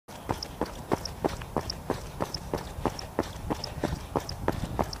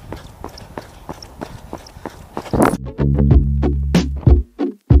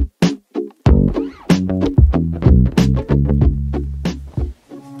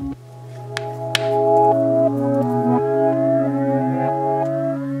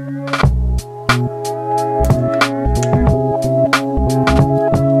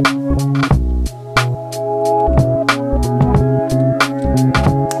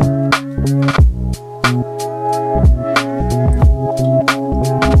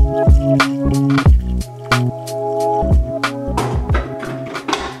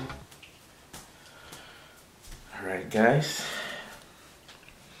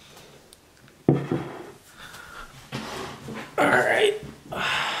Alright.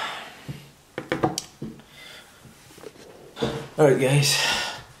 Alright guys.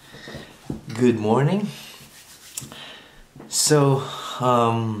 Good morning. So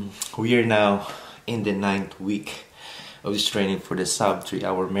we are now in the 9th week of this training for the sub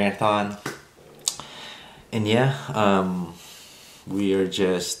 3-hour marathon. And yeah, we are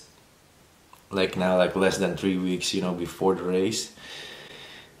just like now like less than 3 weeks, before the race.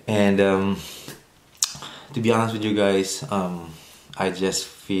 And to be honest with you guys, I just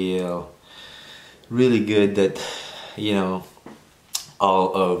feel really good that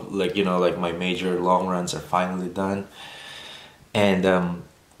all of like my major long runs are finally done. And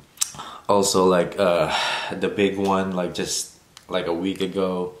also like the big one like just like a week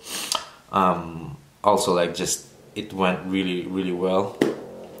ago, also like just it went really well.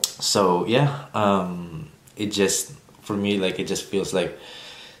 So yeah, it just for me like it just feels like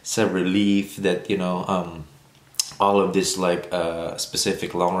some relief that all of this like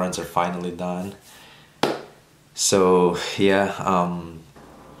specific long runs are finally done. So yeah,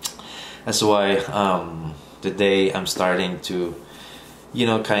 that's why today I'm starting to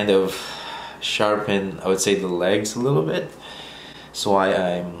kind of sharpen, I would say, the legs a little bit. So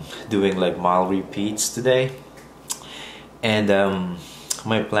I'm doing like mile repeats today. And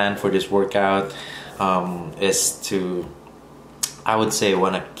my plan for this workout is to, I would say,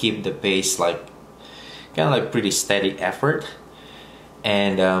 want to keep the pace like kind of like pretty steady effort.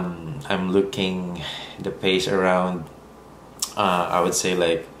 And I'm looking the pace around I would say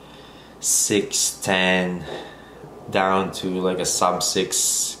like 6:10 down to like a sub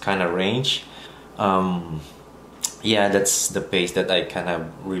 6 kind of range. Yeah, that's the pace that I kind of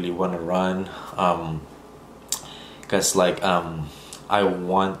really want to run, because like I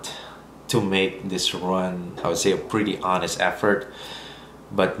want to make this run, I would say, a pretty honest effort,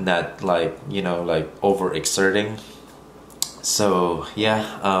 but not like like overexerting. So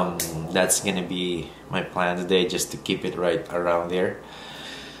yeah, that's gonna be my plan today, just to keep it right around there.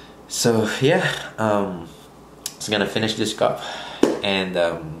 So yeah, just gonna finish this cup, and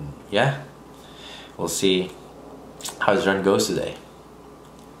yeah, we'll see how this run goes today.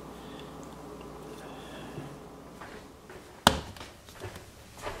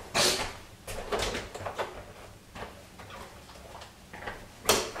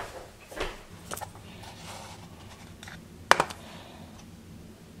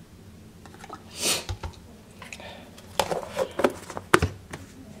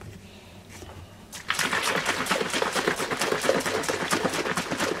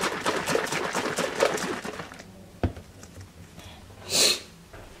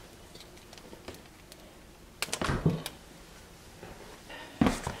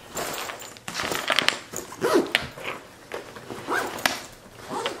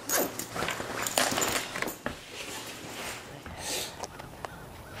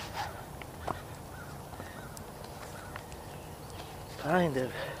 Kind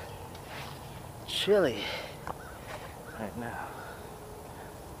of chilly right now.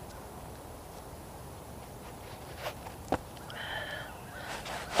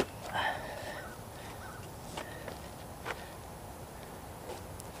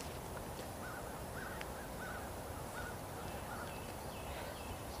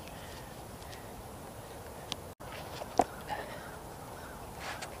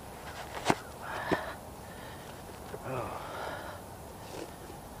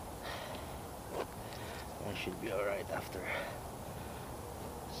 I should be alright after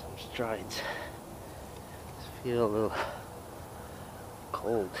some strides. Just feel a little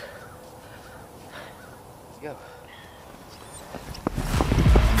cold. Let's go.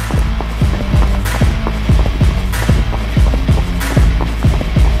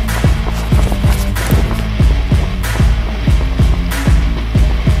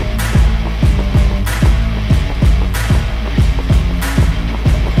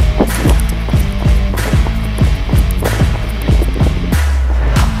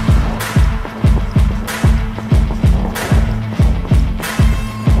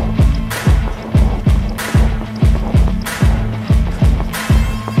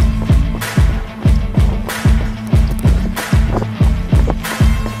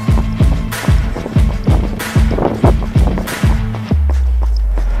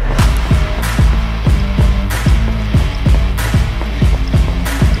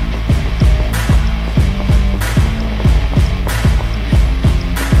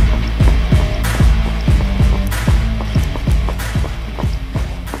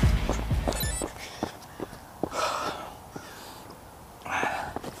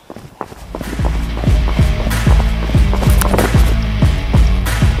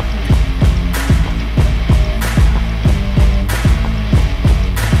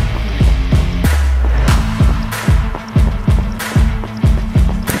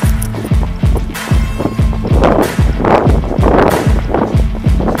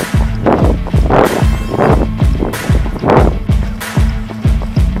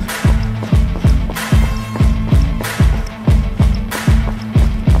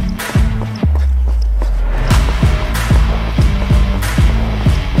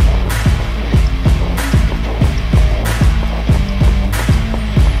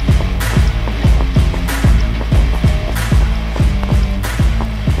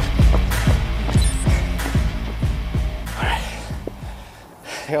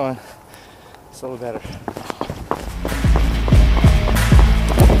 Come on. It's a little better.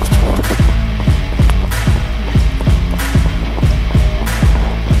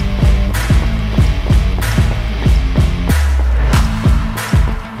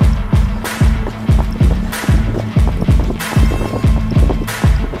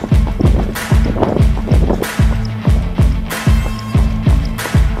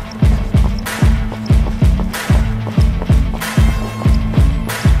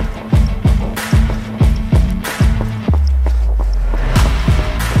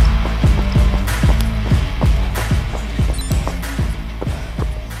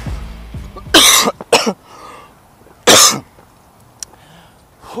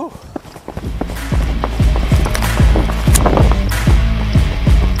 Whew.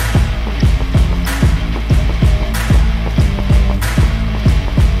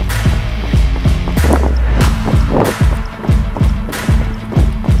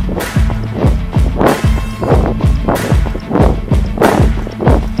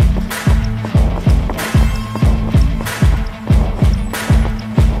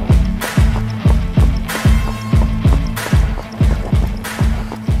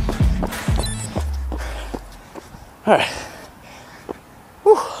 All right.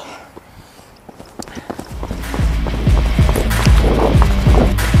 Whew.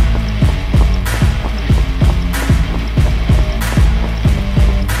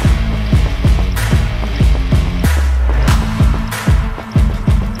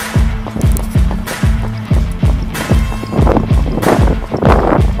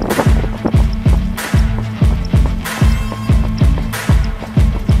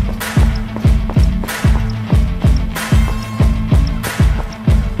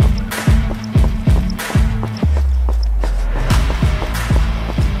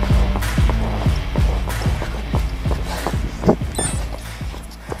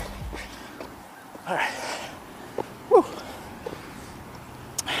 All right. Whew.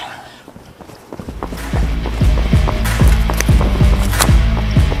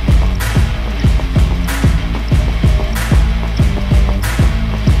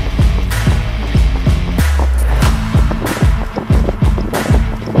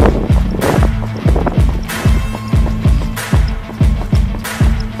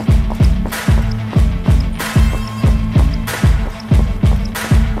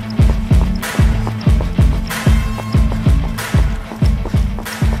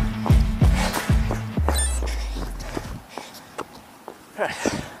 All right.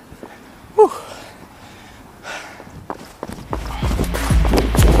 Whew.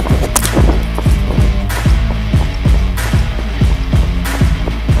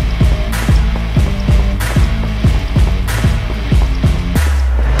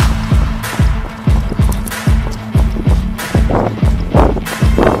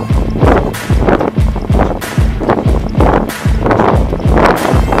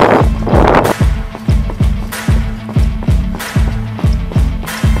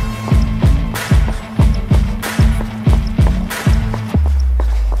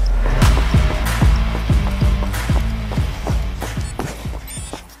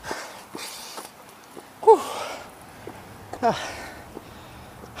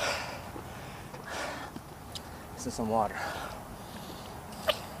 This is some water.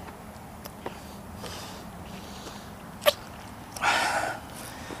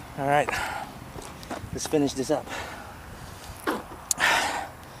 All right, let's finish this up. All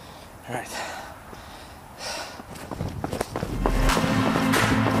right.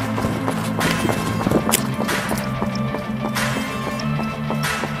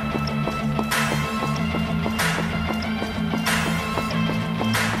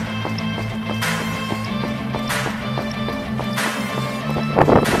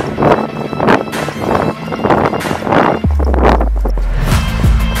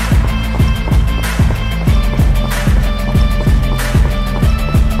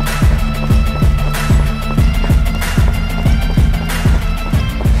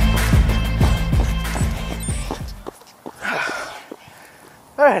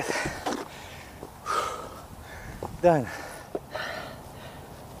 All right, done.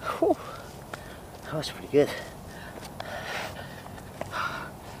 Whew. That was pretty good.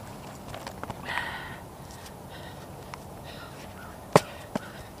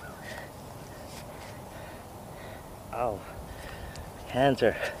 Oh, my hands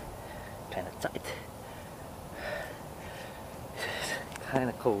are kind of tight. Kind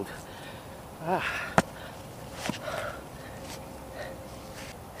of cold. Ah.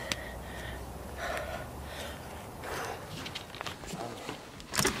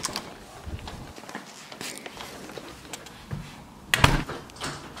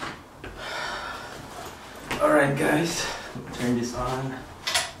 Alright guys, turn this on.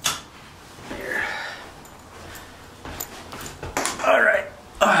 There. Alright.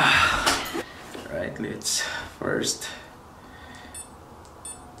 Alright, let's first.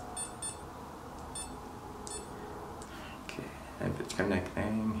 Okay, if it's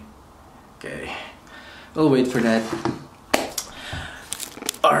connecting. Okay, we'll wait for that.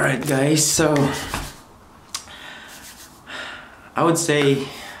 Alright guys, so I would say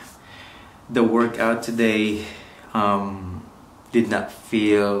the workout today did not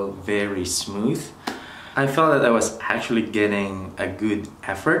feel very smooth. I felt that I was actually getting a good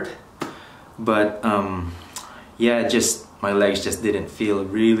effort, but yeah, just my legs just didn't feel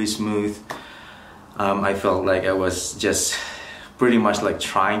really smooth. I felt like I was just pretty much like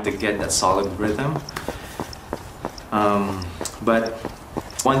trying to get that solid rhythm. But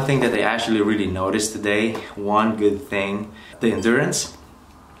one thing that I actually really noticed today, one good thing, the endurance.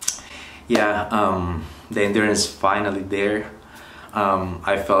 Yeah, the endurance finally there.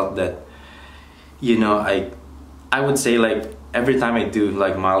 I felt that, you know, I would say like every time I do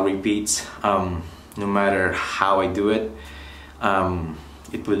like mile repeats, no matter how I do it,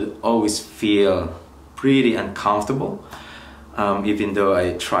 it would always feel pretty uncomfortable. Even though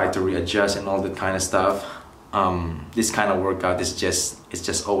I try to readjust and all that kind of stuff, this kind of workout is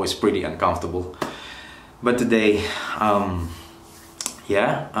just always pretty uncomfortable. But today,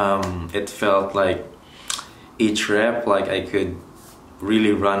 yeah, it felt like each rep, like I could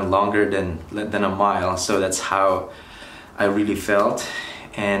really run longer than a mile. So that's how I really felt.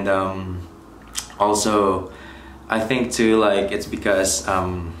 And also, I think too, like it's because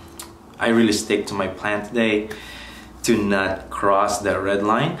I really stick to my plan today to not cross that red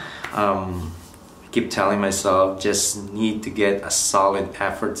line. I keep telling myself, just need to get a solid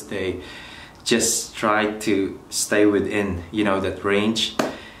effort today. Just try to stay within, you know, that range.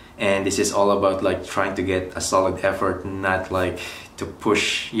 And this is all about like trying to get a solid effort, not like to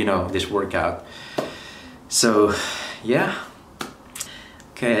push, you know, this workout. So yeah,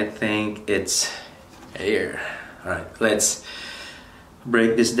 okay, I think it's here. All right, let's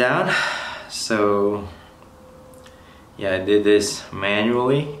break this down. So yeah, I did this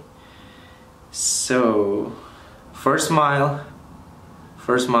manually. So first mile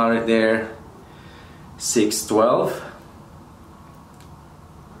right there, 6:12.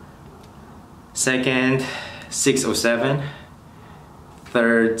 Second, 6:07.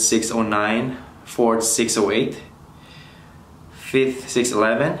 Third, 6:09. Fourth, 6:08. Fifth,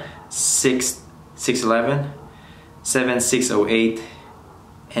 6:11. Sixth, 6:11. Seventh, 6:08.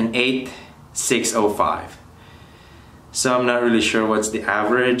 And eighth, 6:05. So I'm not really sure what's the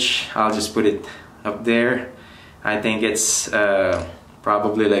average. I'll just put it up there. I think it's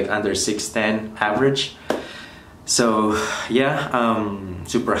probably like under 6:10 average. So yeah,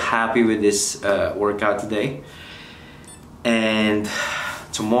 super happy with this workout today. And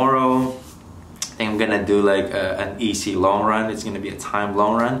tomorrow I think I'm gonna do like an easy long run. It's gonna be a timed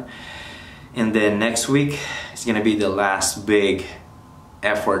long run. And then next week it's gonna be the last big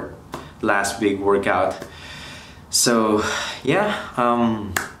effort, last big workout. So yeah,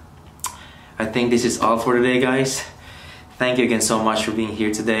 I think this is all for today, guys. Thank you again so much for being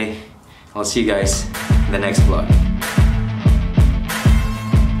here today. I'll see you guys in the next vlog.